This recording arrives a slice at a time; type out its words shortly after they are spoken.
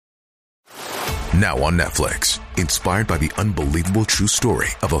Now on Netflix, inspired by the unbelievable true story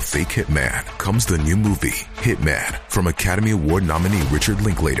of a fake hitman, comes the new movie, Hitman, from Academy Award nominee Richard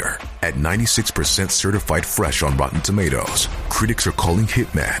Linklater. At 96% certified fresh on Rotten Tomatoes, critics are calling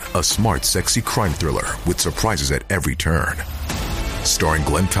Hitman a smart, sexy crime thriller with surprises at every turn. Starring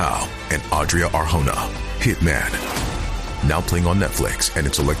Glenn Powell and Adria Arjona, Hitman. Now playing on Netflix and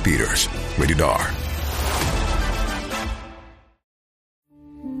in select theaters. Rated R.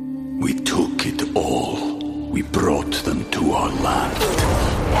 We took it all. We brought them to our land.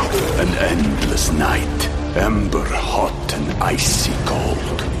 An endless night, ember hot and icy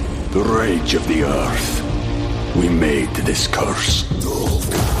cold. The rage of the earth. We made this curse.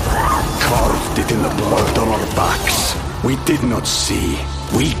 Carved it in the blood on our backs. We did not see.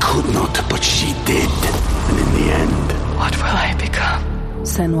 We could not, but she did. And in the end... What will I become?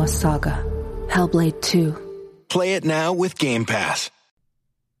 Senua's Saga. Hellblade 2. Play it now with Game Pass.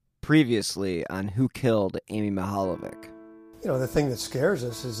 Previously on Who Killed Amy Mihaljevic. The thing that scares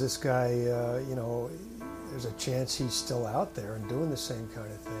us is this guy, there's a chance he's still out there and doing the same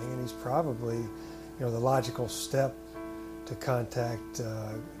kind of thing, and he's probably, the logical step to contact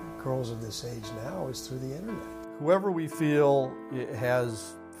girls of this age now is through the internet. Whoever we feel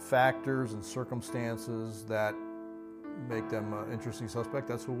has factors and circumstances that make them an interesting suspect,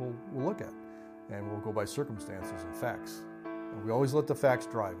 that's who we'll look at. And we'll go by circumstances and facts. And we always let the facts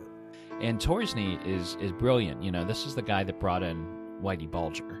drive it. And Torsney is brilliant. This is the guy that brought in Whitey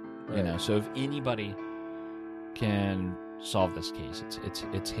Bulger. Right. So if anybody can solve this case,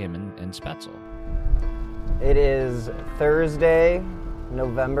 it's him and Spetzel. It is Thursday,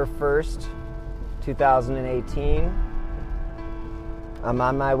 November 1st, 2018. I'm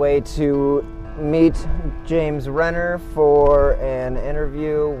on my way to meet James Renner for an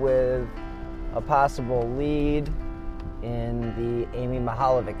interview with a possible lead in the Amy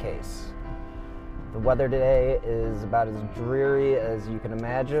Mihaljevic case. The weather today is about as dreary as you can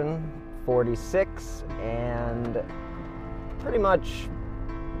imagine, 46, and pretty much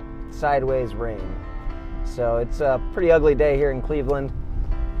sideways rain. So it's a pretty ugly day here in Cleveland,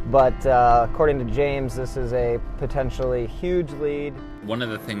 but according to James, this is a potentially huge lead. One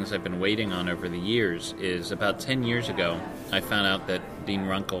of the things I've been waiting on over the years is about 10 years ago, I found out that Dean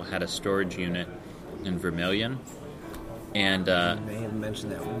Runkle had a storage unit in Vermilion. And you may have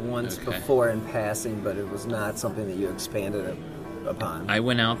mentioned that once before in passing, but it was not something that you expanded upon. I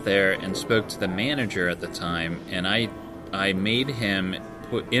went out there and spoke to the manager at the time, and I made him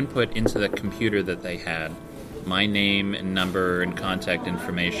input into the computer that they had my name and number and contact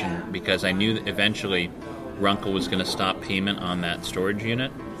information, because I knew that eventually Runkle was going to stop payment on that storage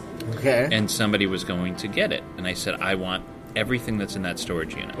unit. Okay. And somebody was going to get it. And I said, I want everything that's in that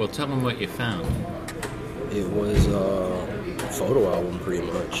storage unit. Well, tell them what you found. It was a photo album, pretty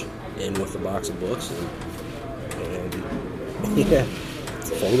much, and with a box of books, and yeah,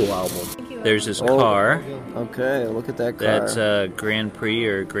 it's a photo album. There's his car. Okay, look at that car. That's a Grand Prix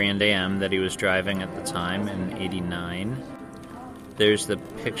or Grand Am that he was driving at the time in '89. There's the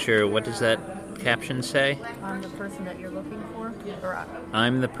picture. What does that caption say? I'm the person that you're looking for? Or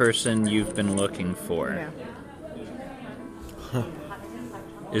I'm the person you've been looking for. Yeah. Huh.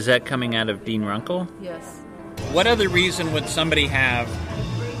 Is that coming out of Dean Runkle? Yes. What other reason would somebody have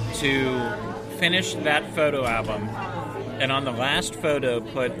to finish that photo album and on the last photo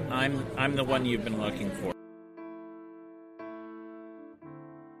put, I'm the one you've been looking for?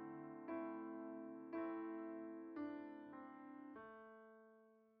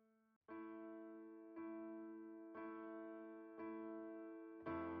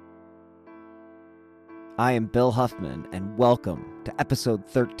 I am Bill Huffman, and welcome to episode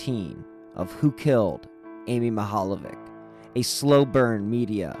 13 of Who Killed Amy Mihaljevic, a Slow Burn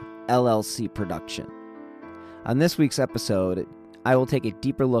Media LLC production. On this week's episode, I will take a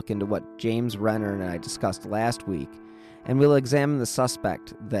deeper look into what James Renner and I discussed last week, and we'll examine the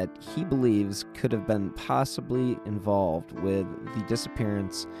suspect that he believes could have been possibly involved with the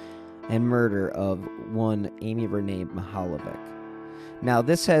disappearance and murder of one Amy Renee Mihaljevic. Now,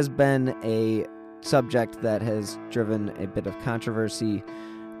 this has been a subject that has driven a bit of controversy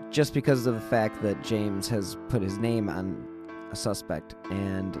just because of the fact that James has put his name on a suspect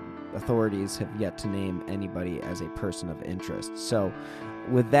and authorities have yet to name anybody as a person of interest. So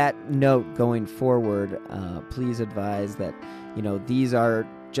with that note going forward, please advise that, these are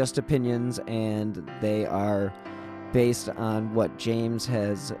just opinions and they are based on what James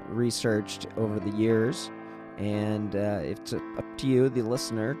has researched over the years. And it's up to you, the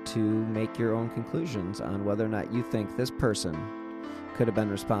listener, to make your own conclusions on whether or not you think this person could have been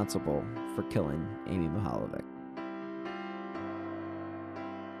responsible for killing Amy Mihaljevic.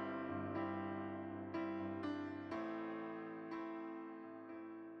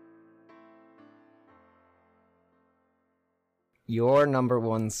 Your number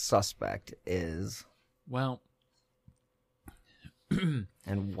one suspect is... Well...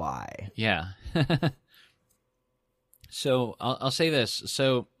 and why? Yeah. So, I'll say this.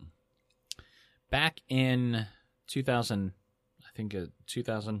 So, back in 2000...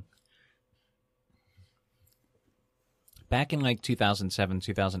 Back in like 2007,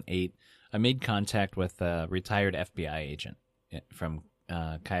 2008, I made contact with a retired FBI agent from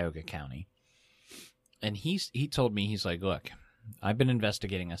Cuyahoga County. And he told me, he's like, look, I've been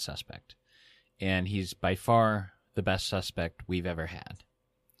investigating a suspect, and he's by far the best suspect we've ever had.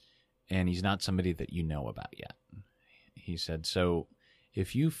 And he's not somebody that you know about yet. He said, so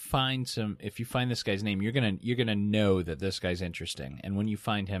if you find this guy's name, you're gonna know that this guy's interesting. And when you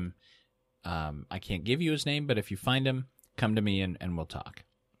find him, I can't give you his name, but if you find him, come to me and we'll talk.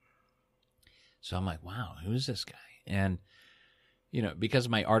 So I'm like, wow, who is this guy? And, you know, because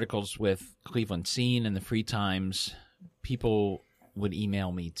of my articles with Cleveland Scene and the Free Times, people would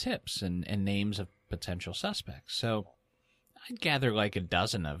email me tips and names of potential suspects. So I'd gather like a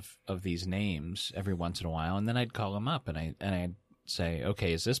dozen of these names every once in a while, and then I'd call them up and I'd say,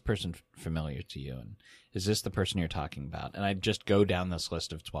 okay, is this person familiar to you? And is this the person you're talking about? And I'd just go down this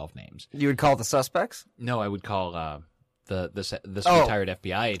list of 12 names. You would call the suspects? No, I would call this retired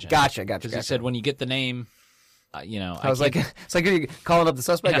FBI agent. Gotcha. Because he said when you get the name, you know, I was like, it's like you're calling up the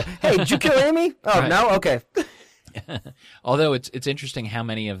suspect. Yeah. Hey, did you kill Amy? Oh, right. No? Okay. Although it's interesting how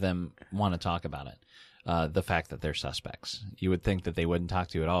many of them want to talk about it. The fact that they're suspects. You would think that they wouldn't talk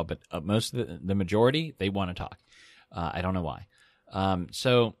to you at all, but most of the majority, they want to talk. I don't know why.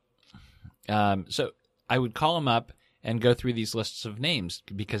 So I would call him up and go through these lists of names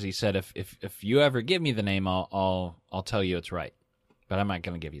because he said if you ever give me the name, I'll tell you it's right, but I'm not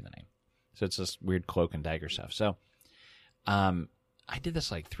going to give you the name. So it's this weird cloak and dagger stuff. So I did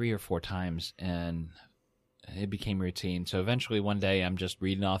this like 3 or 4 times, and it became routine. So eventually one day I'm just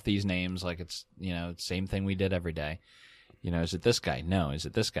reading off these names like it's, you know, same thing we did every day. You know, is it this guy? No. Is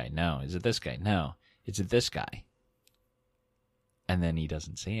it this guy? No. Is it this guy? No. Is it this guy? And then he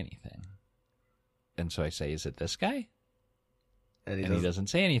doesn't say anything. And so I say, is it this guy? And he doesn't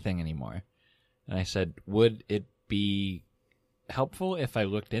say anything anymore. And I said, would it be helpful if I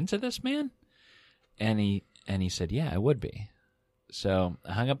looked into this man? And he said, yeah, it would be. So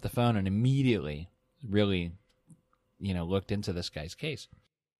I hung up the phone and immediately really, you know, looked into this guy's case.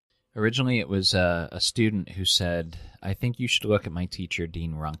 Originally, it was a student who said, I think you should look at my teacher,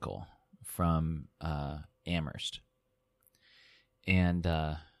 Dean Runkle, from Amherst. And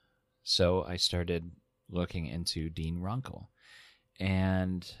so I started looking into Dean Runkle.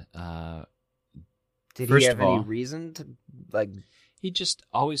 And did he have any reason to, like... He just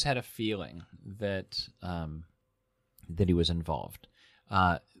always had a feeling that that he was involved.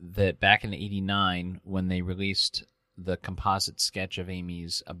 That back in '89, when they released the composite sketch of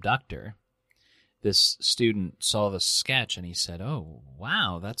Amy's abductor, this student saw the sketch and he said, "Oh,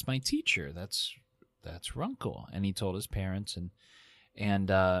 wow, that's my teacher. That's Runkle." And he told his parents, and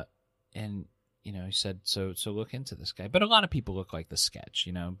you know, he said, "So look into this guy." But a lot of people look like the sketch,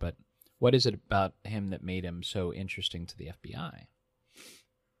 you know. But what is it about him that made him so interesting to the FBI?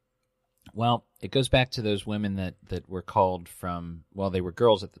 Well, it goes back to those women that were called from, well, they were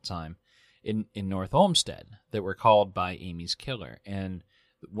girls at the time, in North Olmsted, that were called by Amy's killer. And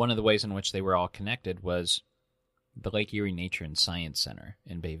one of the ways in which they were all connected was the Lake Erie Nature and Science Center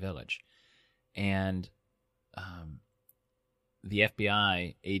in Bay Village. And the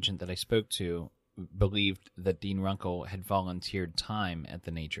FBI agent that I spoke to believed that Dean Runkle had volunteered time at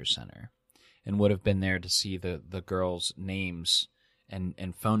the Nature Center and would have been there to see the girls' names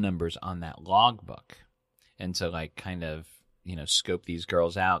and phone numbers on that logbook, and to like kind of, you know, scope these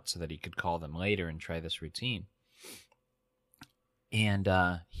girls out so that he could call them later and try this routine. And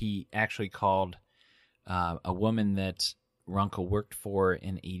he actually called a woman that Runkle worked for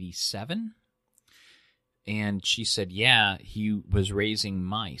in '87, and she said, yeah, he was raising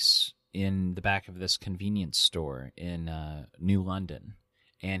mice in the back of this convenience store in New London,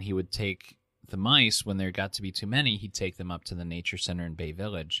 and he would take the mice, when there got to be too many, he'd take them up to the Nature Center in Bay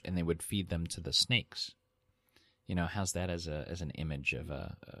Village, and they would feed them to the snakes. You know, how's that as an image of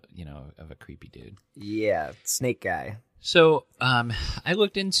a creepy dude? Yeah, snake guy. So I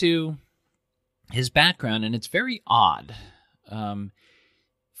looked into his background, and it's very odd.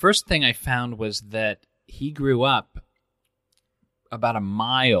 First thing I found was that he grew up about a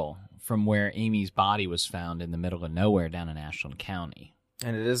mile from where Amy's body was found in the middle of nowhere down in Ashland County.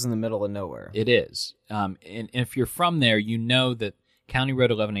 And it is in the middle of nowhere. It is. And if you're from there, you know that County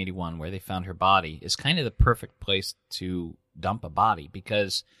Road 1181, where they found her body, is kind of the perfect place to dump a body,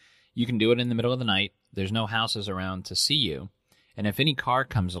 because you can do it in the middle of the night. There's no houses around to see you. And if any car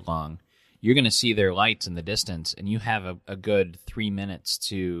comes along, you're going to see their lights in the distance, and you have a good 3 minutes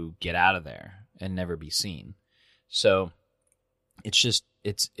to get out of there and never be seen. So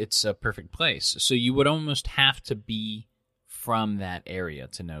it's a perfect place. So you would almost have to be from that area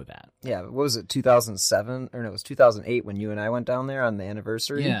to know that. Yeah, what was it, 2007? Or no, it was 2008 when you and I went down there on the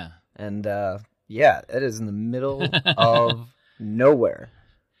anniversary. Yeah. And yeah, it is in the middle of nowhere.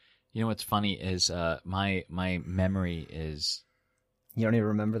 You know what's funny is my memory is... You don't even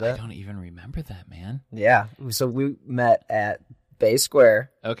remember that? I don't even remember that, man. Yeah. So we met at Bay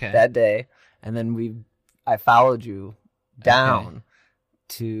Square that day, and then I followed you down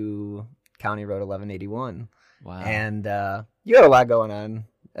to County Road 1181. Wow. And you had a lot going on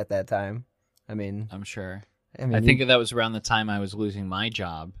at that time. I mean... I'm sure. I think that was around the time I was losing my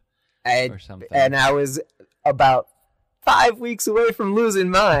job or something. And I was about 5 weeks away from losing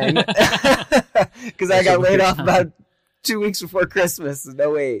mine because I got laid off about 2 weeks before Christmas in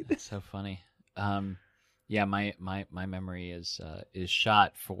 08. That's so funny. Yeah, my memory is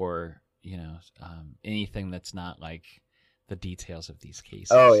shot for, anything that's not like the details of these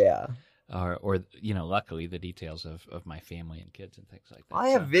cases. Oh, yeah. Or luckily the details of my family and kids and things like that. I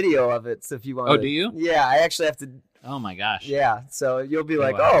have video of it, so if you want. Oh, do you? Yeah, I actually have to. Oh my gosh. Yeah, so you'll be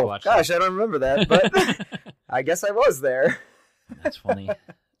like, I don't remember that, but I guess I was there. That's funny.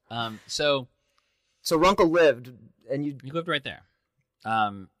 So Runkle lived, and you lived right there.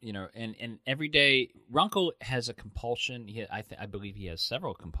 And every day Runkle has a compulsion. I believe he has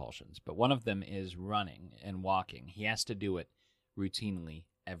several compulsions, but one of them is running and walking. He has to do it routinely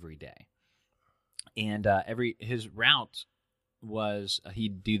every day. And his route was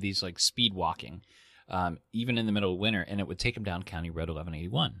he'd do these like speed walking, even in the middle of winter, and it would take him down County Road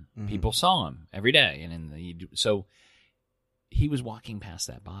 1181. Mm-hmm. People saw him every day, and so he was walking past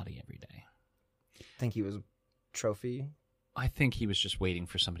that body every day. Think he was a trophy? I think he was just waiting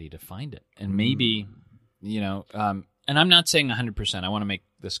for somebody to find it, and maybe and I'm not saying 100%. I want to make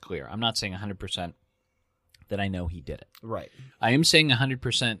this clear. I'm not saying 100% that I know he did it. Right. I am saying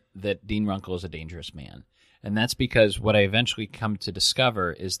 100% that Dean Runkle is a dangerous man. And that's because what I eventually come to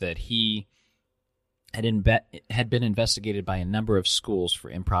discover is that he had been investigated by a number of schools for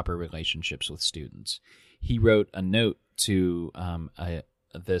improper relationships with students. He wrote a note to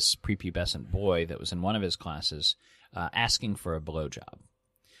this prepubescent boy that was in one of his classes asking for a blowjob.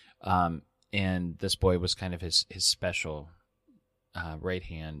 And this boy was kind of his special right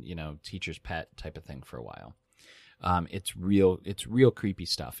hand, teacher's pet type of thing for a while. It's real creepy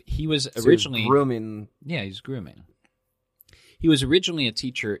stuff. He was originally grooming. Yeah, he's grooming. He was originally a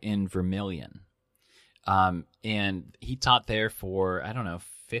teacher in Vermilion. And he taught there for,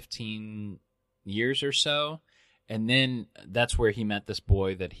 15 years or so. And then that's where he met this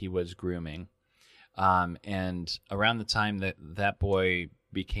boy that he was grooming. And around the time that boy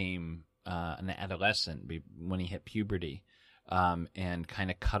became an adolescent, when he hit puberty, and kind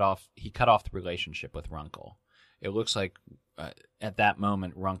of cut off the relationship with Runkle. It looks like at that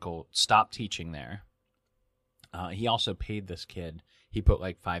moment Runkle stopped teaching there. He also paid this kid. He put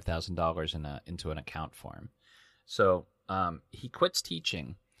like $5,000 into an account for him. So he quits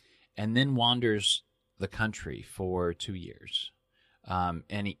teaching and then wanders the country for 2 years.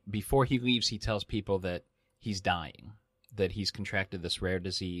 And before he leaves, he tells people that he's dying, that he's contracted this rare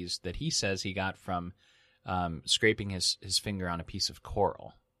disease that he says he got from scraping his finger on a piece of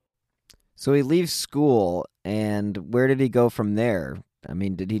coral. So he leaves school, and where did he go from there? I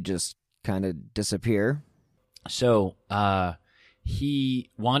mean, did he just kind of disappear? So he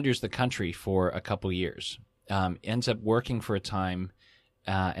wanders the country for a couple years, ends up working for a time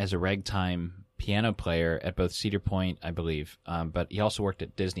as a ragtime piano player at both Cedar Point, I believe, but he also worked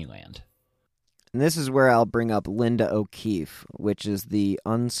at Disneyland. And this is where I'll bring up Linda O'Keefe, which is the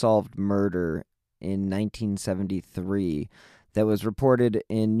unsolved murder in 1973 that was reported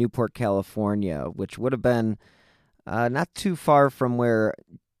in Newport, California, which would have been not too far from where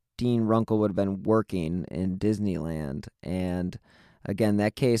Dean Runkle would have been working in Disneyland. And again,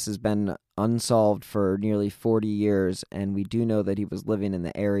 that case has been unsolved for nearly 40 years, and we do know that he was living in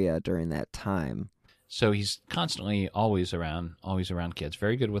the area during that time. So he's constantly always around kids.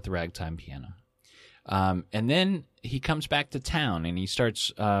 Very good with the ragtime piano. And then he comes back to town, and he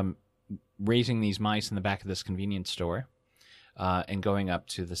starts raising these mice in the back of this convenience store and going up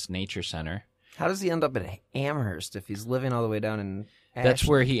to this nature center. How does he end up at Amherst if he's living all the way down in Ashland? That's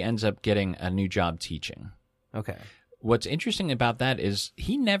where he ends up getting a new job teaching. Okay. What's interesting about that is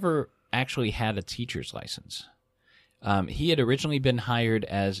he never actually had a teacher's license. He had originally been hired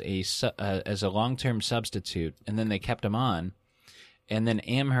as a long-term substitute, and then they kept him on. And then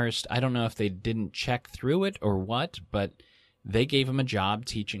Amherst, I don't know if they didn't check through it or what, but they gave him a job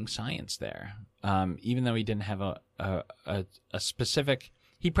teaching science there, even though he didn't have a specific.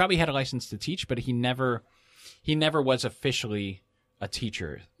 He probably had a license to teach, but he never was officially a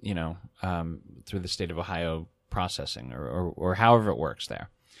teacher, through the state of Ohio processing or however it works there.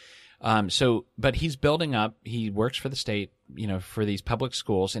 But he's building up. He works for the state, for these public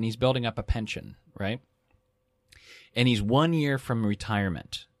schools, and he's building up a pension, right? And he's 1 year from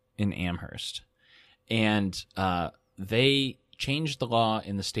retirement in Amherst, and they changed the law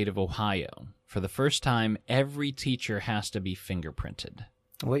in the state of Ohio. For the first time, every teacher has to be fingerprinted.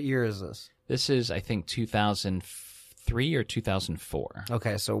 What year is this? This is, I think, 2003 or 2004.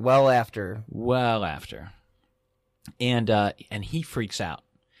 Okay, so well after. Well after. And he freaks out.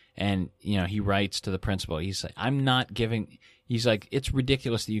 And, he writes to the principal. He's like, he's like, it's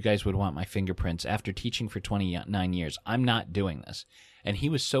ridiculous that you guys would want my fingerprints after teaching for 29 years. I'm not doing this. And he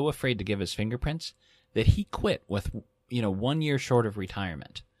was so afraid to give his fingerprints that he quit with, 1 year short of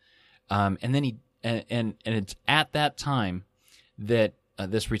retirement. And then and it's at that time that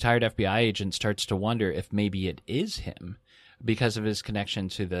this retired FBI agent starts to wonder if maybe it is him because of his connection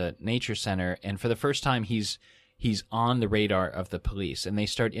to the nature center. And for the first time, he's on the radar of the police, and they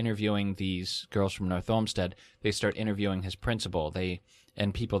start interviewing these girls from North Olmsted. They start interviewing his principal,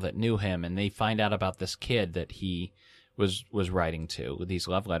 and people that knew him, and they find out about this kid that he was writing to, with these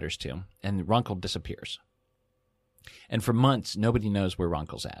love letters to, and Runkle disappears. And for months, nobody knows where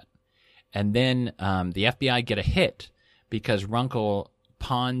Runkle's at. And then the FBI get a hit because Runkle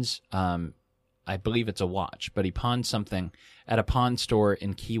pawns, I believe it's a watch, but he pawns something at a pawn store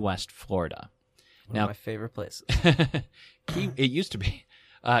in Key West, Florida. One of my favorite places. It used to be.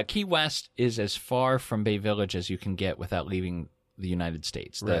 Key West is as far from Bay Village as you can get without leaving the United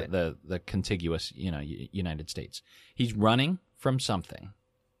States, the contiguous, United States. He's running from something.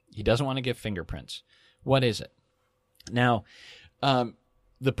 He doesn't want to give fingerprints. What is it? Now,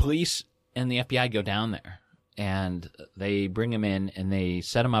 the police and the FBI go down there, and they bring him in, and they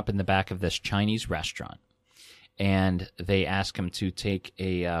set him up in the back of this Chinese restaurant, and they ask him to take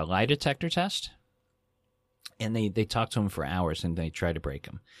a lie detector test. And they talk to him for hours, and they try to break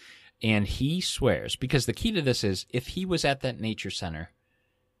him. And he swears, because the key to this is, if he was at that nature center,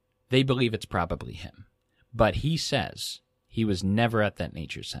 they believe it's probably him. But he says he was never at that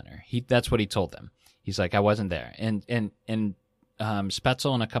nature center. That's what he told them. He's like, I wasn't there. And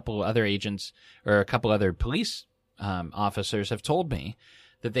Spetzel and a couple other agents, or a couple other police officers have told me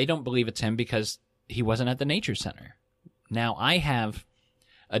that they don't believe it's him because he wasn't at the nature center. Now, I have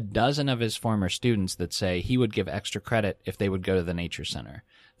a dozen of his former students that say he would give extra credit if they would go to the nature center,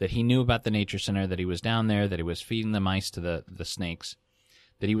 that he knew about the nature center, that he was down there, that he was feeding the mice to the snakes,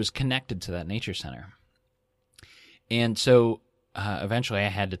 that he was connected to that nature center. And so eventually I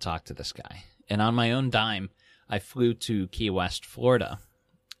had to talk to this guy. And on my own dime, I flew to Key West, Florida.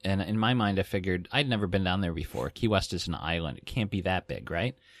 And in my mind, I figured I'd never been down there before. Key West is an island. It can't be that big,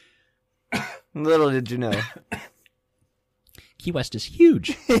 right? Little did you know. Key West is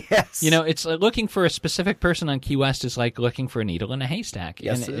huge. Yes. It's like looking for a specific person on Key West is like looking for a needle in a haystack.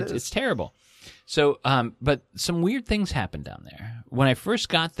 Yes, and it is. It's terrible. So, but some weird things happened down there. When I first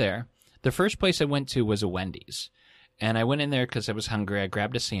got there, the first place I went to was a Wendy's. And I went in there because I was hungry. I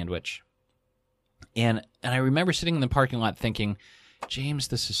grabbed a sandwich. And I remember sitting in the parking lot thinking, James,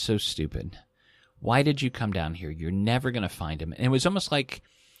 this is so stupid. Why did you come down here? You're never going to find him. And it was almost like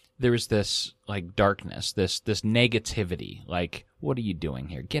there was this like darkness, this negativity. Like, what are you doing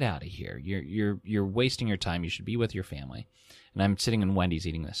here? Get out of here! You're wasting your time. You should be with your family. And I'm sitting in Wendy's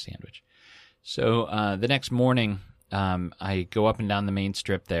eating this sandwich. So the next morning, I go up and down the main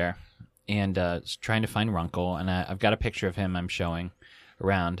strip there, and trying to find Runkle. And I've got a picture of him I'm showing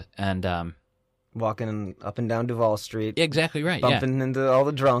around, and walking up and down Duval Street. Exactly right. Bumping into all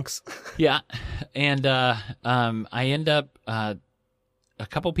the drunks. Yeah, and I end up. A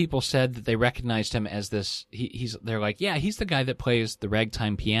couple people said that they recognized him as this. They're like, yeah, he's the guy that plays the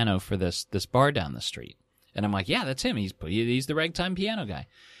ragtime piano for this bar down the street. And I'm like, yeah, that's him. He's the ragtime piano guy.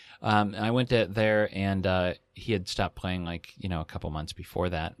 I went there, and he had stopped playing like a couple months before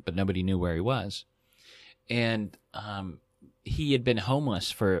that, but nobody knew where he was. And he had been homeless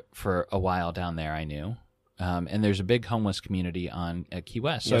for a while down there. I knew, and there's a big homeless community at Key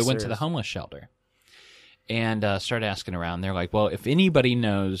West, so I went to the homeless shelter. And started asking around. They're like, well, if anybody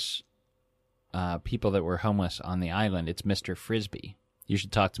knows people that were homeless on the island, it's Mr. Frisbee. You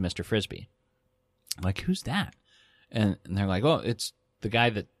should talk to Mr. Frisbee. I'm like, who's that? And they're like, oh, it's the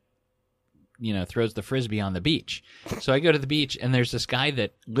guy that, throws the Frisbee on the beach. So I go to the beach, and there's this guy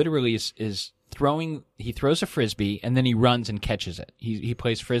that literally is throwing, he throws a Frisbee, and then he runs and catches it. He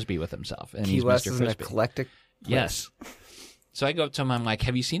plays Frisbee with himself. And Key he's West Mr. is Frisbee. an eclectic place. Yes. So I go up to him, I'm like,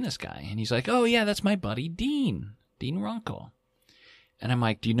 have you seen this guy? And he's like, oh, yeah, that's my buddy Dean Runkle. And I'm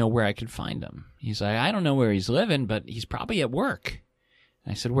like, do you know where I could find him? He's like, I don't know where he's living, but he's probably at work.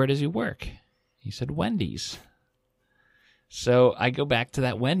 And I said, where does he work? He said, Wendy's. So I go back to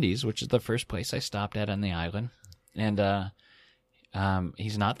that Wendy's, which is the first place I stopped at on the island. And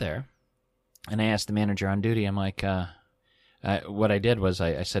he's not there. And I asked the manager on duty, I'm like, what I did was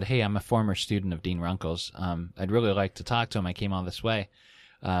I said, hey, I'm a former student of Dean Runkle's. I'd really like to talk to him. I came all this way.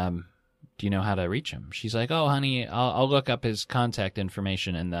 Do you know how to reach him? She's like, oh, honey, I'll look up his contact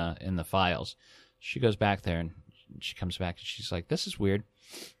information in the files. She goes back there and she comes back and she's like, this is weird.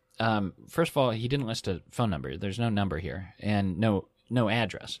 First of all, he didn't list a phone number. There's no number here and no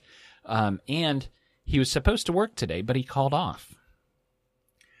address. And he was supposed to work today, but he called off.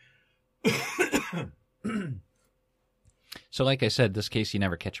 So like I said, this case, you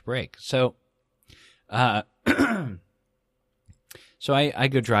never catch a break. So, so I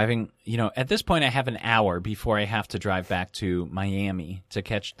go driving, at this point I have an hour before I have to drive back to Miami to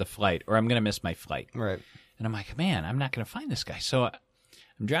catch the flight, or I'm going to miss my flight. Right. And I'm like, man, I'm not going to find this guy. So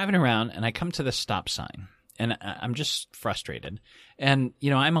I'm driving around and I come to the stop sign and I'm just frustrated. And,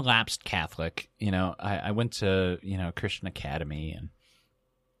 I'm a lapsed Catholic. I went to, Christian Academy and,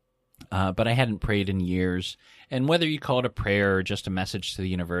 but I hadn't prayed in years. And whether you call it a prayer or just a message to the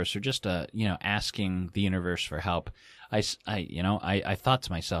universe or just asking the universe for help, I thought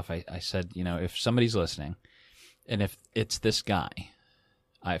to myself, I said, if somebody's listening and if it's this guy,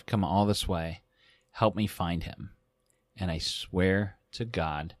 I've come all this way, help me find him. And I swear to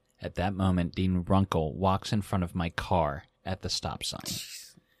God, at that moment, Dean Runkle walks in front of my car at the stop sign.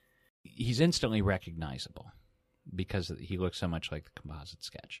 He's instantly recognizable because he looks so much like the composite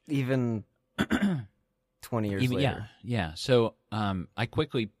sketch. Even 20 years later. Yeah. So I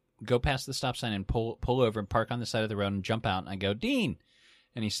quickly go past the stop sign and pull over and park on the side of the road and jump out. And I go, Dean!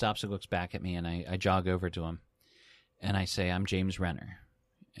 And he stops and looks back at me, and I jog over to him. And I say, I'm James Renner.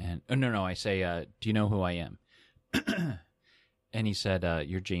 And I say, do you know who I am? And he said,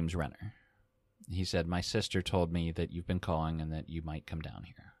 you're James Renner. He said, my sister told me that you've been calling and that you might come down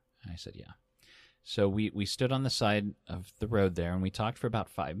here. I said, yeah. So we stood on the side of the road there, and we talked for about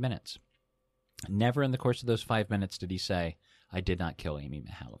 5 minutes. Never in the course of those 5 minutes did he say, I did not kill Amy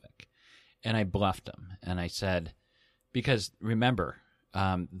Mihalovic. And I bluffed him, and I said, because remember,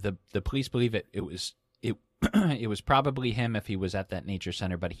 the police believe it was probably him if he was at that nature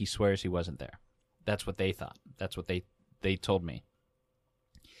center, but he swears he wasn't there. That's what they thought. That's what they told me.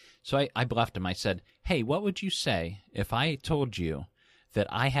 So I bluffed him. I said, hey, what would you say if I told you that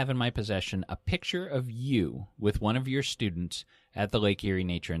I have in my possession a picture of you with one of your students at the Lake Erie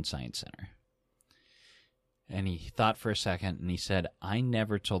Nature and Science Center? And he thought for a second, and he said, I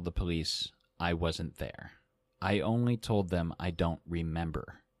never told the police I wasn't there. I only told them I don't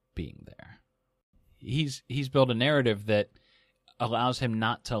remember being there. He's built a narrative that allows him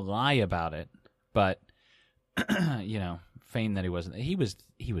not to lie about it, but, feign that he wasn't. He was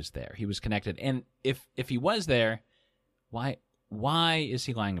there. He was connected. And if he was there, why is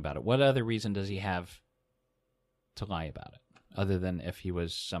he lying about it? What other reason does he have to lie about it, other than if he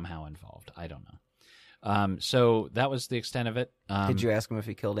was somehow involved? I don't know. So that was the extent of it. Did you ask him if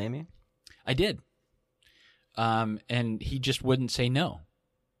he killed Amy? I did. And he just wouldn't say no.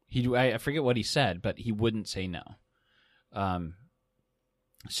 I forget what he said, but he wouldn't say no.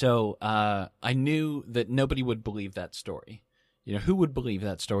 So I knew that nobody would believe that story. Who would believe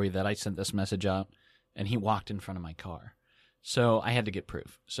that story that I sent this message out and he walked in front of my car? So I had to get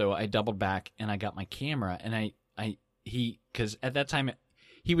proof. So I doubled back and I got my camera, and because at that time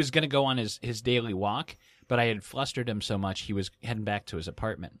he was going to go on his daily walk, but I had flustered him so much he was heading back to his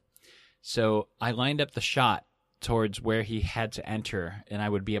apartment. So I lined up the shot towards where he had to enter, and I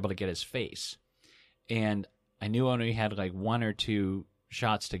would be able to get his face. And I knew I only had like one or two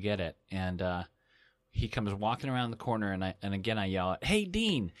shots to get it, and he comes walking around the corner, and again I yell out, "Hey,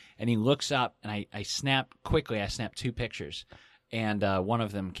 Dean!" And he looks up, and I snap quickly. I snapped 2 pictures, and one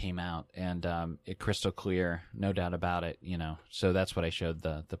of them came out, and it crystal clear, no doubt about it. So that's what I showed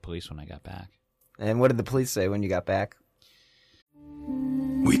the police when I got back. And what did the police say when you got back?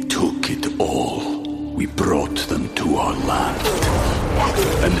 We took it all. We brought them to our land.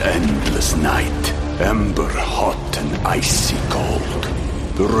 An endless night, ember hot and icy cold.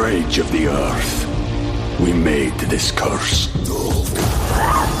 The rage of the earth. We made this curse.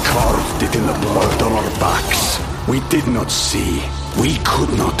 Carved it in the blood on our backs. We did not see. We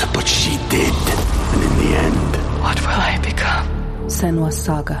could not, but she did. And in the end... What will I become? Senua's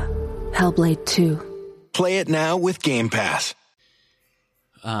Saga. Hellblade 2. Play it now with Game Pass.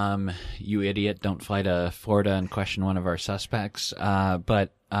 you idiot, don't fly to Florida and question one of our suspects.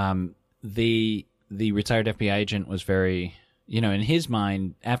 But the retired FBI agent was very, in his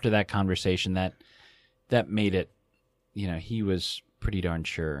mind, after that conversation, that made it, he was pretty darn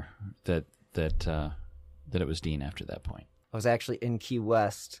sure that it was Dean after that point. I was actually in Key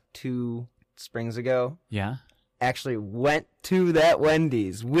West 2 springs ago. Yeah? Actually went to that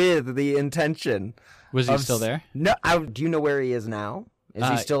Wendy's with the intention. Was he still there? No. Do you know where he is now? Is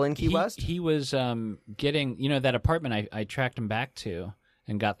he still in Key West? He was getting, that apartment I tracked him back to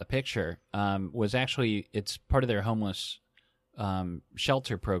and got the picture, was actually, it's part of their homeless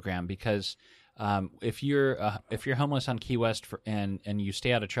shelter program, because if you're homeless on Key West and you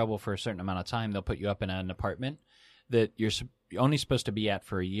stay out of trouble for a certain amount of time, they'll put you up in an apartment that you're only supposed to be at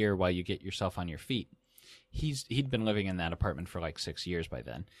for a year while you get yourself on your feet. He'd been living in that apartment for like 6 years by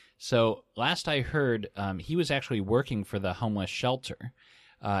then. So last I heard, he was actually working for the homeless shelter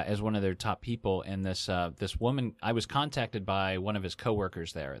as one of their top people. And this woman, I was contacted by one of his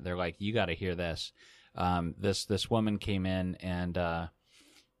coworkers there. They're like, "You got to hear this." This woman came in and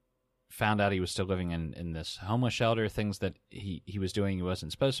found out he was still living in this homeless shelter, things that he was doing he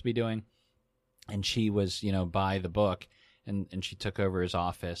wasn't supposed to be doing. And she was, by the book, and she took over his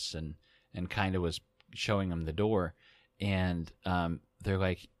office and kind of was showing him the door. And they're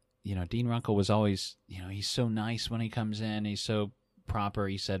like, Dean Runkle was always, he's so nice when he comes in, he's so proper,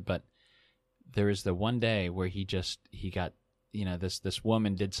 he said, but there was the one day where he got, this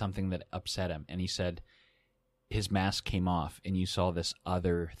woman did something that upset him, and he said his mask came off and you saw this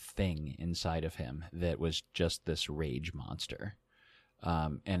other thing inside of him that was just this rage monster,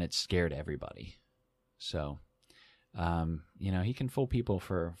 and it scared everybody. So he can fool people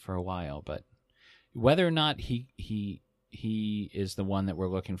for a while, but whether or not he is the one that we're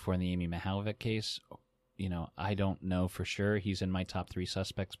looking for in the Amy Mihaljevic case, I don't know for sure. He's in my top 3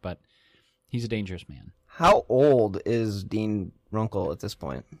 suspects, but he's a dangerous man. How old is Dean Runkle at this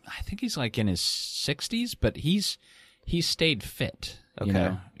point? I think he's like in his 60s, but he's stayed fit.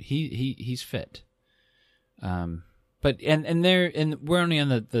 Okay. He's fit. But we're only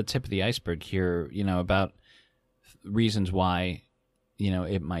on the tip of the iceberg here, about reasons why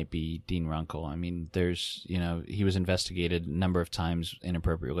it might be Dean Runkle. I mean, there's, he was investigated a number of times,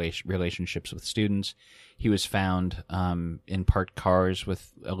 inappropriate relationships with students. He was found in parked cars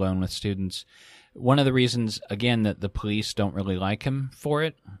alone with students. One of the reasons, again, that the police don't really like him for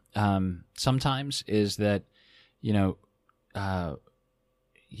it sometimes is that,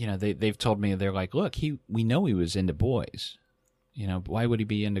 they've told me, they're like, look, we know he was into boys. Why would he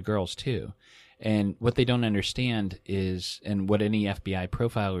be into girls too? And what they don't understand is, and what any FBI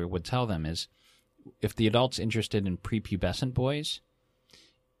profiler would tell them is, if the adult's interested in prepubescent boys,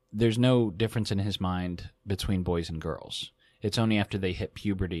 there's no difference in his mind between boys and girls. It's only after they hit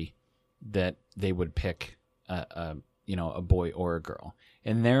puberty that they would pick a boy or a girl.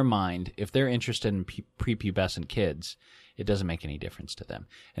 In their mind, if they're interested in prepubescent kids, it doesn't make any difference to them.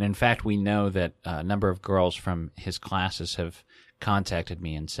 And in fact, we know that a number of girls from his classes have contacted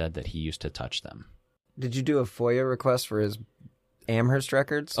me and said that he used to touch them. Did you do a FOIA request for his Amherst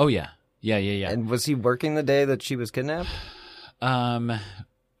records? Oh, yeah. Yeah. And was he working the day that she was kidnapped?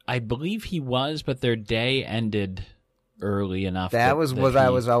 I believe he was, but their day ended early enough. That was what I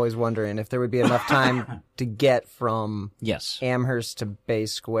was always wondering, if there would be enough time to get from Amherst to Bay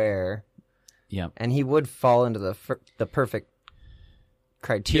Square. Yeah. And he would fall into the perfect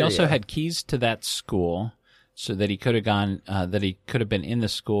criteria. He also had keys to that school, so that he could have gone, that he could have been in the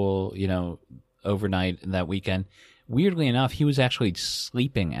school, overnight that weekend. Weirdly enough, he was actually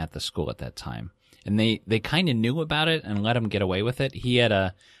sleeping at the school at that time. And they kind of knew about it and let him get away with it. He had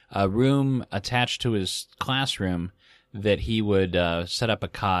a room attached to his classroom that he would set up a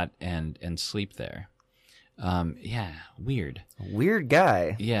cot and sleep there. Yeah, weird. Weird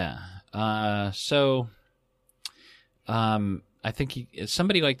guy. Yeah. I think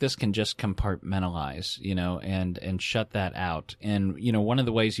somebody like this can just compartmentalize, and shut that out. And, one of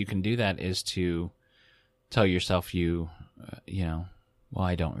the ways you can do that is to tell yourself well,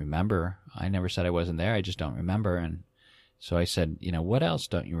 I don't remember. I never said I wasn't there. I just don't remember. And so I said, what else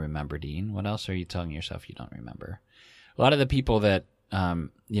don't you remember, Dean? What else are you telling yourself you don't remember? A lot of the people that,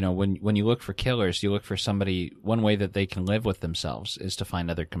 when you look for killers, you look for somebody, one way that they can live with themselves is to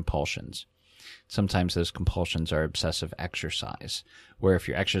find other compulsions. Sometimes those compulsions are obsessive exercise, where if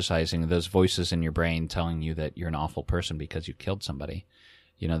you're exercising, those voices in your brain telling you that you're an awful person because you killed somebody,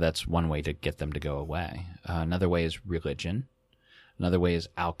 that's one way to get them to go away. Another way is religion. Another way is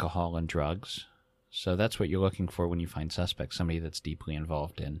alcohol and drugs. So that's what you're looking for when you find suspects, somebody that's deeply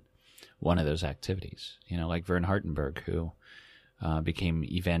involved in one of those activities. Like Vern Hartenberg, who became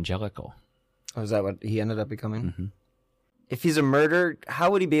evangelical. Oh, is that what he ended up becoming? Mm-hmm. If he's a murderer,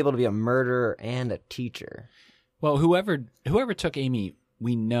 how would he be able to be a murderer and a teacher? Well, whoever took Amy,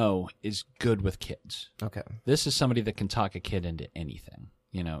 we know is good with kids. Okay. This is somebody that can talk a kid into anything,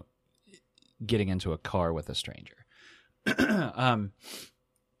 getting into a car with a stranger.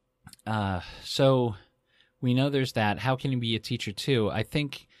 So we know there's that. How can he be a teacher too? I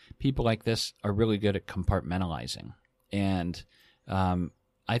think people like this are really good at compartmentalizing. And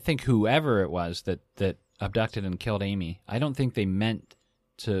I think whoever it was that abducted and killed Amy, I don't think they meant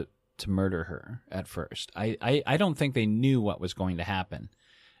to murder her at first. I don't think they knew what was going to happen,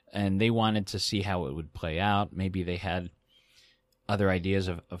 and they wanted to see how it would play out. Maybe they had other ideas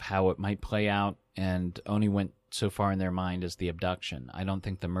of how it might play out and only went so far in their mind as the abduction. I don't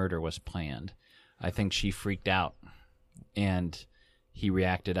think the murder was planned. I think she freaked out and he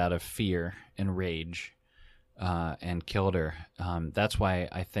reacted out of fear and rage and killed her. That's why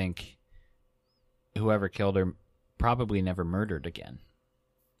I think whoever killed her probably never murdered again,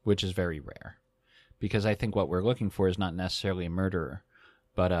 which is very rare, because I think what we're looking for is not necessarily a murderer,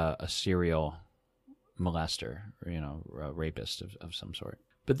 but a serial molester, or, a rapist of some sort.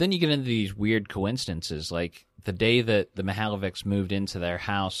 But then you get into these weird coincidences, like the day that the Mihalovics moved into their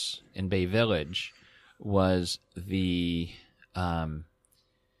house in Bay Village was the 30th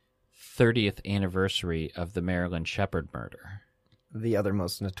anniversary of the Marilyn Shepard murder. The other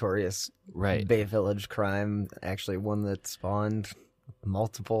most notorious Bay Village crime, actually one that spawned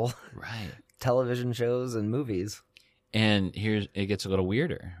multiple television shows and movies. And it gets a little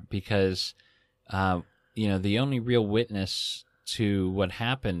weirder because, the only real witness to what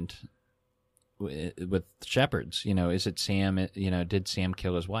happened with Shepards, is it Sam, did Sam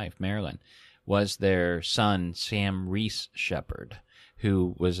kill his wife, Marilyn? Was their son, Sam Reese Shepard,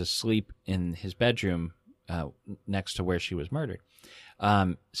 who was asleep in his bedroom next to where she was murdered.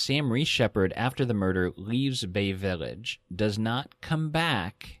 Sam Reese Shepard, after the murder, leaves Bay Village, does not come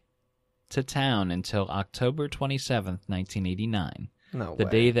back to town until October 27th, 1989. No way. The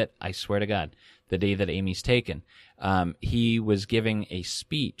day that, I swear to God, the day that Amy's taken. He was giving a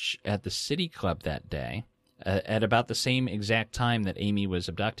speech at the City Club that day. At about the same exact time that Amy was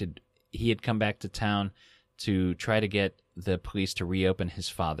abducted, he had come back to town to try to get the police to reopen his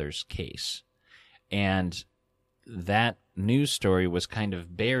father's case. And that news story was kind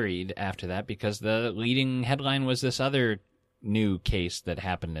of buried after that because the leading headline was this other new case that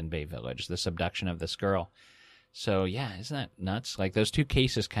happened in Bay Village, this abduction of this girl. So, yeah, isn't that nuts? Like, those two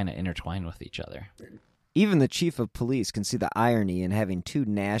cases kind of intertwine with each other. Even the chief of police can see the irony in having two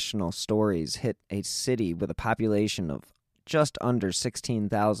national stories hit a city with a population of just under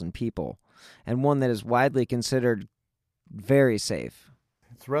 16,000 people, and one that is widely considered very safe.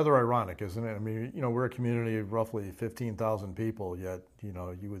 It's rather ironic, isn't it? I mean, we're a community of roughly 15,000 people, yet,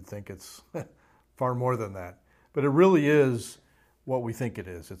 you would think it's far more than that. But it really is what we think it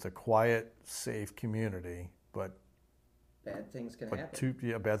is. It's a quiet, safe community, but bad things can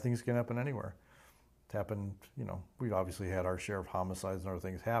happen. Bad things can happen anywhere. It's happened, we've obviously had our share of homicides and other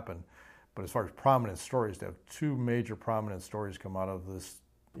things happen. But as far as prominent stories, to have two major prominent stories come out of this,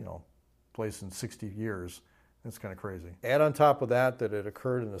 place in 60 years, it's kind of crazy. Add on top of that it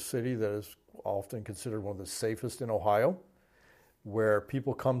occurred in a city that is often considered one of the safest in Ohio, where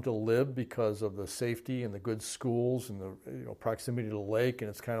people come to live because of the safety and the good schools and the proximity to the lake, and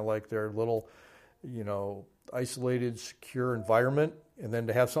it's kind of like their little, isolated, secure environment. And then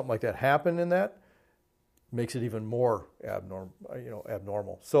to have something like that happen in that makes it even more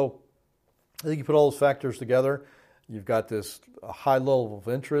abnormal. So I think you put all those factors together, you've got this high level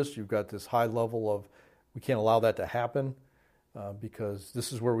of interest, you've got this high level of, we can't allow that to happen because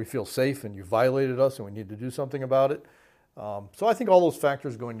this is where we feel safe and you violated us and we need to do something about it. So I think all those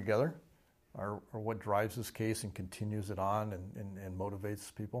factors going together are what drives this case and continues it on and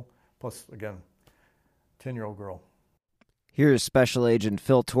motivates people. Plus, again, 10-year-old girl. Here's Special Agent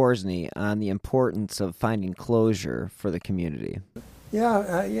Phil Torsney on the importance of finding closure for the community.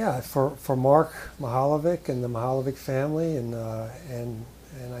 For Mark Mihalovic and the Mihalovic family, and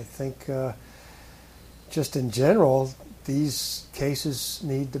I think just in general, these cases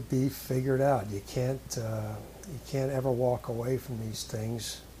need to be figured out. You can't ever walk away from these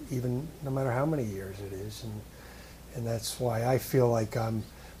things, even no matter how many years it is, and that's why I feel like I'm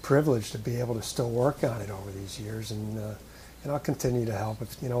privileged to be able to still work on it over these years, and I'll continue to help.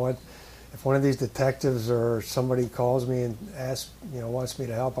 If one of these detectives or somebody calls me and asks, wants me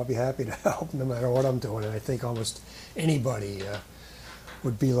to help, I'll be happy to help no matter what I'm doing. And I think almost anybody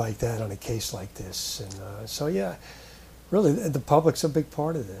would be like that on a case like this. And really, the public's a big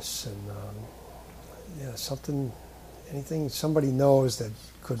part of this. And something anything somebody knows that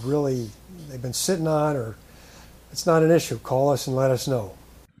could really, they've been sitting on, or it's not an issue, call us and let us know.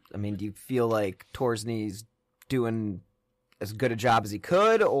 I mean, do you feel like Torsney's doing as good a job as he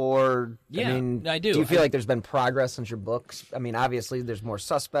could, or Yeah, I mean, I do. Do you feel like there's been progress since your books? I mean, obviously there's more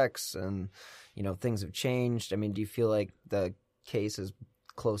suspects, and things have changed. I mean, do you feel like the case is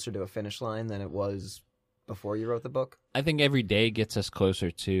closer to a finish line than it was before you wrote the book? I think every day gets us closer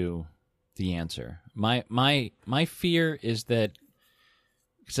to the answer. My fear is that,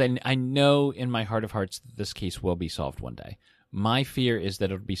 because I know in my heart of hearts that this case will be solved one day. My fear is that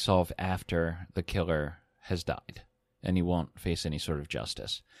it'll be solved after the killer has died and he won't face any sort of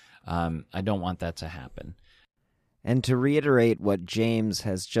justice. I don't want that to happen. And to reiterate what James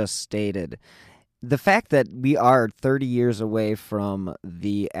has just stated, the fact that we are 30 years away from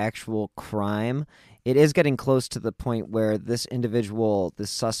the actual crime, it is getting close to the point where this individual,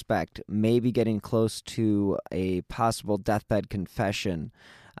 this suspect, may be getting close to a possible deathbed confession.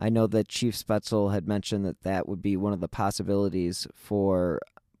 I know that Chief Spaetzel had mentioned that that would be one of the possibilities for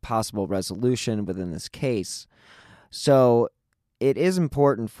possible resolution within this case. So it is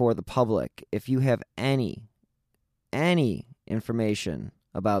important for the public, if you have any information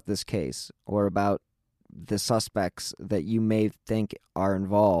about this case or about the suspects that you may think are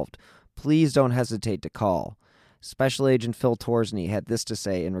involved, please don't hesitate to call. Special Agent Phil Torsney had this to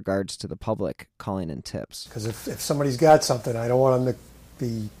say in regards to the public calling in tips. Because if somebody's got something, I don't want them to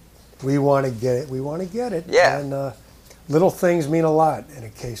be, we want to get it, we want to get it. Yeah. And little things mean a lot in a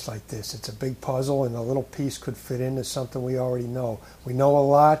case like this. It's a big puzzle, and a little piece could fit into something we already know. We know a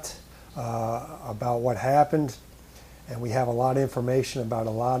lot about what happened, and we have a lot of information about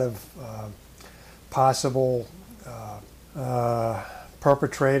a lot of possible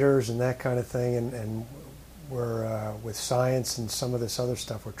perpetrators and that kind of thing, and we're with science and some of this other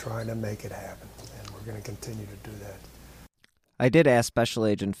stuff, we're trying to make it happen, and we're going to continue to do that. I did ask Special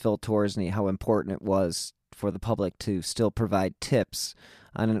Agent Phil Torsney how important it was for the public to still provide tips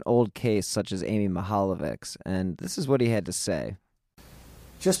on an old case such as Amy Mihaljevich's, and this is what he had to say.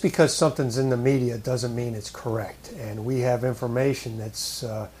 Just because something's in the media doesn't mean it's correct, and we have information that's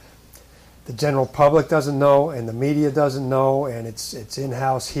the general public doesn't know, and the media doesn't know, and it's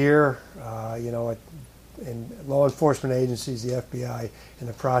in-house here, in law enforcement agencies, the FBI, and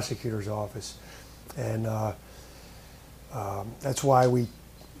the prosecutor's office, and that's why we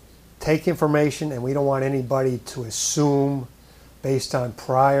take information, and we don't want anybody to assume, based on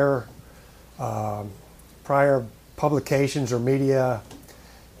prior publications or media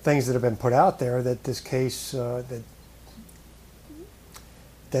things that have been put out there, that this case, that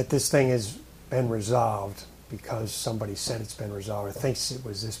this thing has been resolved because somebody said it's been resolved or thinks it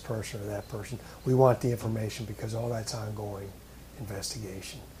was this person or that person. We want the information because all that's ongoing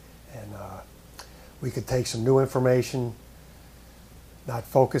investigation. And we could take some new information, not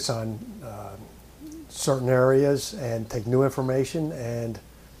focus on certain areas, and take new information and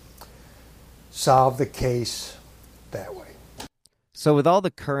solve the case that way. So with all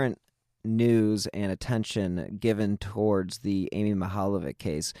the current news and attention given towards the Amy Mihaljevic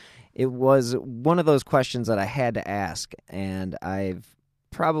case, it was one of those questions that I had to ask, and I've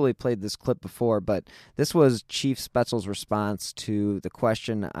probably played this clip before, but this was Chief Spaetzel's response to the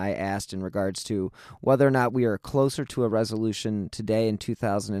question I asked in regards to whether or not we are closer to a resolution today in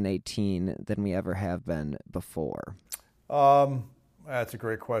 2018 than we ever have been before. That's a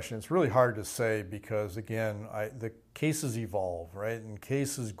great question. It's really hard to say because, again, the cases evolve, right? And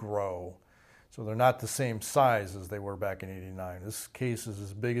cases grow. So they're not the same size as they were back in '89. This case is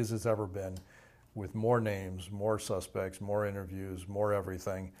as big as it's ever been, with more names, more suspects, more interviews, more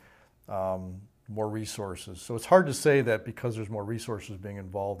everything, more resources. So it's hard to say that because there's more resources being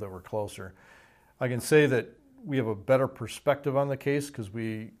involved that we're closer. I can say that we have a better perspective on the case because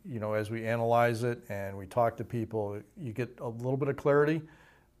we, as we analyze it and we talk to people, you get a little bit of clarity,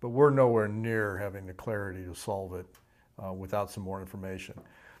 but we're nowhere near having the clarity to solve it without some more information.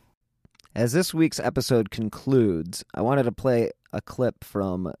 As this week's episode concludes, I wanted to play a clip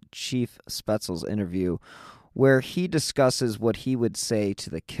from Chief Spaetzel's interview where he discusses what he would say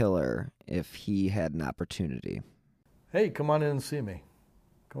to the killer if he had an opportunity. Hey, come on in and see me.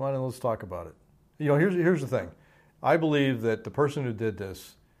 Come on in, let's talk about it. Here's the thing. I believe that the person who did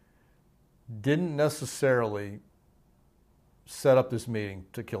this didn't necessarily set up this meeting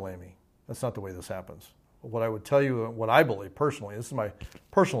to kill Amy. That's not the way this happens. What I would tell you, what I believe personally, this is my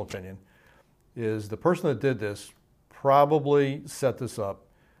personal opinion, is the person that did this probably set this up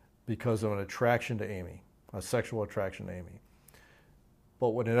because of an attraction to Amy, a sexual attraction to Amy. But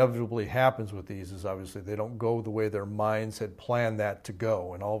what inevitably happens with these is obviously they don't go the way their minds had planned that to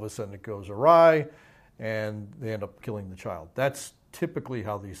go, and all of a sudden it goes awry, and they end up killing the child. That's typically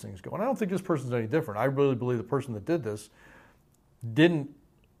how these things go. And I don't think this person's any different. I really believe the person that did this didn't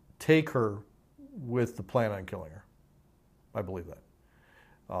take her with the plan on killing her. I believe that.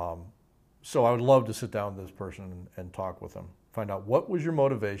 So I would love to sit down with this person and talk with them. Find out, what was your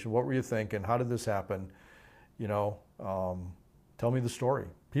motivation? What were you thinking? How did this happen? You know, tell me the story.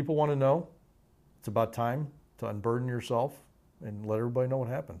 People want to know. It's about time to unburden yourself and let everybody know what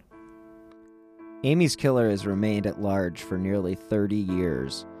happened. Amy's killer has remained at large for nearly 30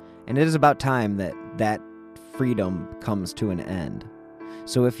 years, and it is about time that freedom comes to an end.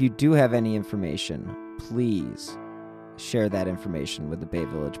 So if you do have any information, please share that information with the Bay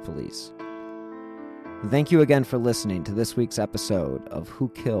Village Police. Thank you again for listening to this week's episode of Who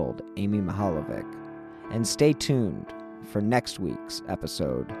Killed Amy Mihaljevic, and stay tuned for next week's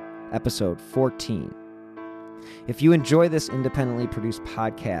episode 14. If you enjoy this independently produced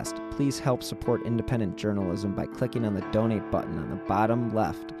podcast, please help support independent journalism by clicking on the donate button on the bottom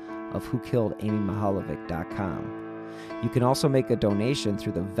left of whokilledamymihaljevic.com. You can also make a donation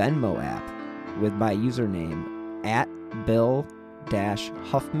through the Venmo app with my username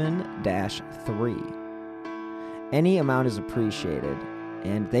 @Bill-Huffman-3. Any amount is appreciated,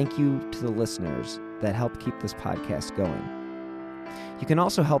 and thank you to the listeners that help keep this podcast going. You can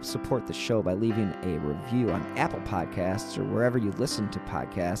also help support the show by leaving a review on Apple Podcasts or wherever you listen to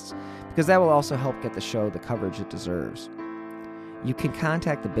podcasts, because that will also help get the show the coverage it deserves. You can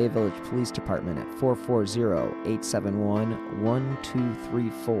contact the Bay Village Police Department at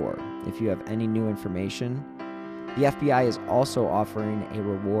 440-871-1234 if you have any new information. The FBI is also offering a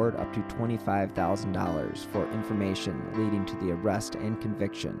reward up to $25,000 for information leading to the arrest and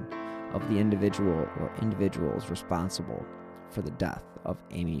conviction of the individual or individuals responsible for the death of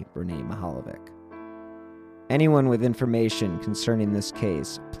Amy Renee Mihaljevic. Anyone with information concerning this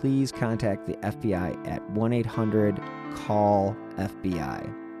case, please contact the FBI at 1-800-CALL-FBI.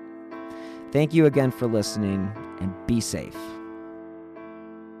 Thank you again for listening, and be safe.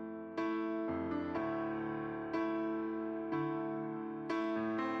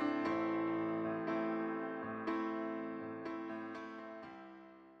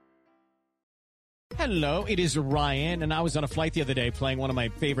 Hello, it is Ryan, and I was on a flight the other day playing one of my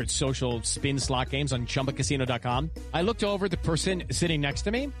favorite social spin slot games on ChumbaCasino.com. I looked over at the person sitting next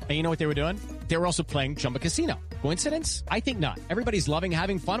to me, and you know what they were doing? They were also playing Chumba Casino. Coincidence? I think not. Everybody's loving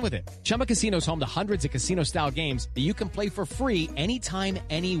having fun with it. Chumba Casino is home to hundreds of casino-style games that you can play for free anytime,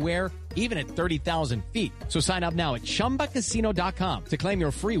 anywhere, even at 30,000 feet. So sign up now at ChumbaCasino.com to claim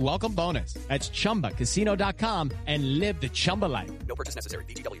your free welcome bonus. That's ChumbaCasino.com and live the Chumba life. No purchase necessary.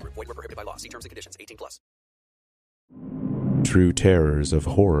 VGW. Void where prohibited by law. See terms and conditions. 18+. True terrors of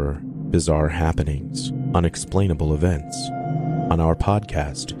horror, bizarre happenings, unexplainable events. On our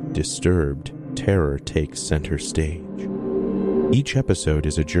podcast, Disturbed, terror takes center stage. Each episode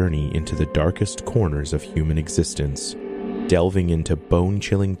is a journey into the darkest corners of human existence, delving into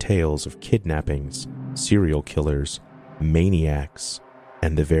bone-chilling tales of kidnappings, serial killers, maniacs,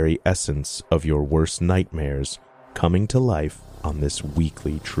 and the very essence of your worst nightmares coming to life on this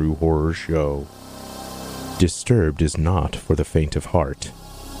weekly true horror show. Disturbed is not for the faint of heart.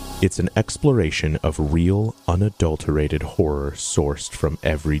 It's an exploration of real, unadulterated horror sourced from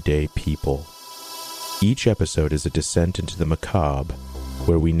everyday people. Each episode is a descent into the macabre,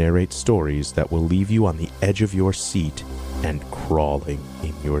 where we narrate stories that will leave you on the edge of your seat and crawling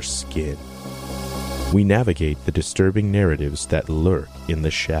in your skin. We navigate the disturbing narratives that lurk in the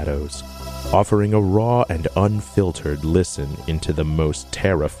shadows, offering a raw and unfiltered listen into the most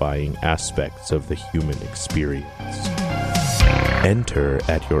terrifying aspects of the human experience. Enter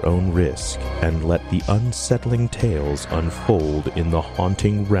at your own risk and let the unsettling tales unfold in the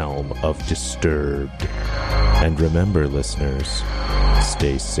haunting realm of Disturbed. And remember, listeners,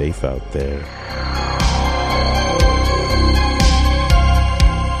 stay safe out there.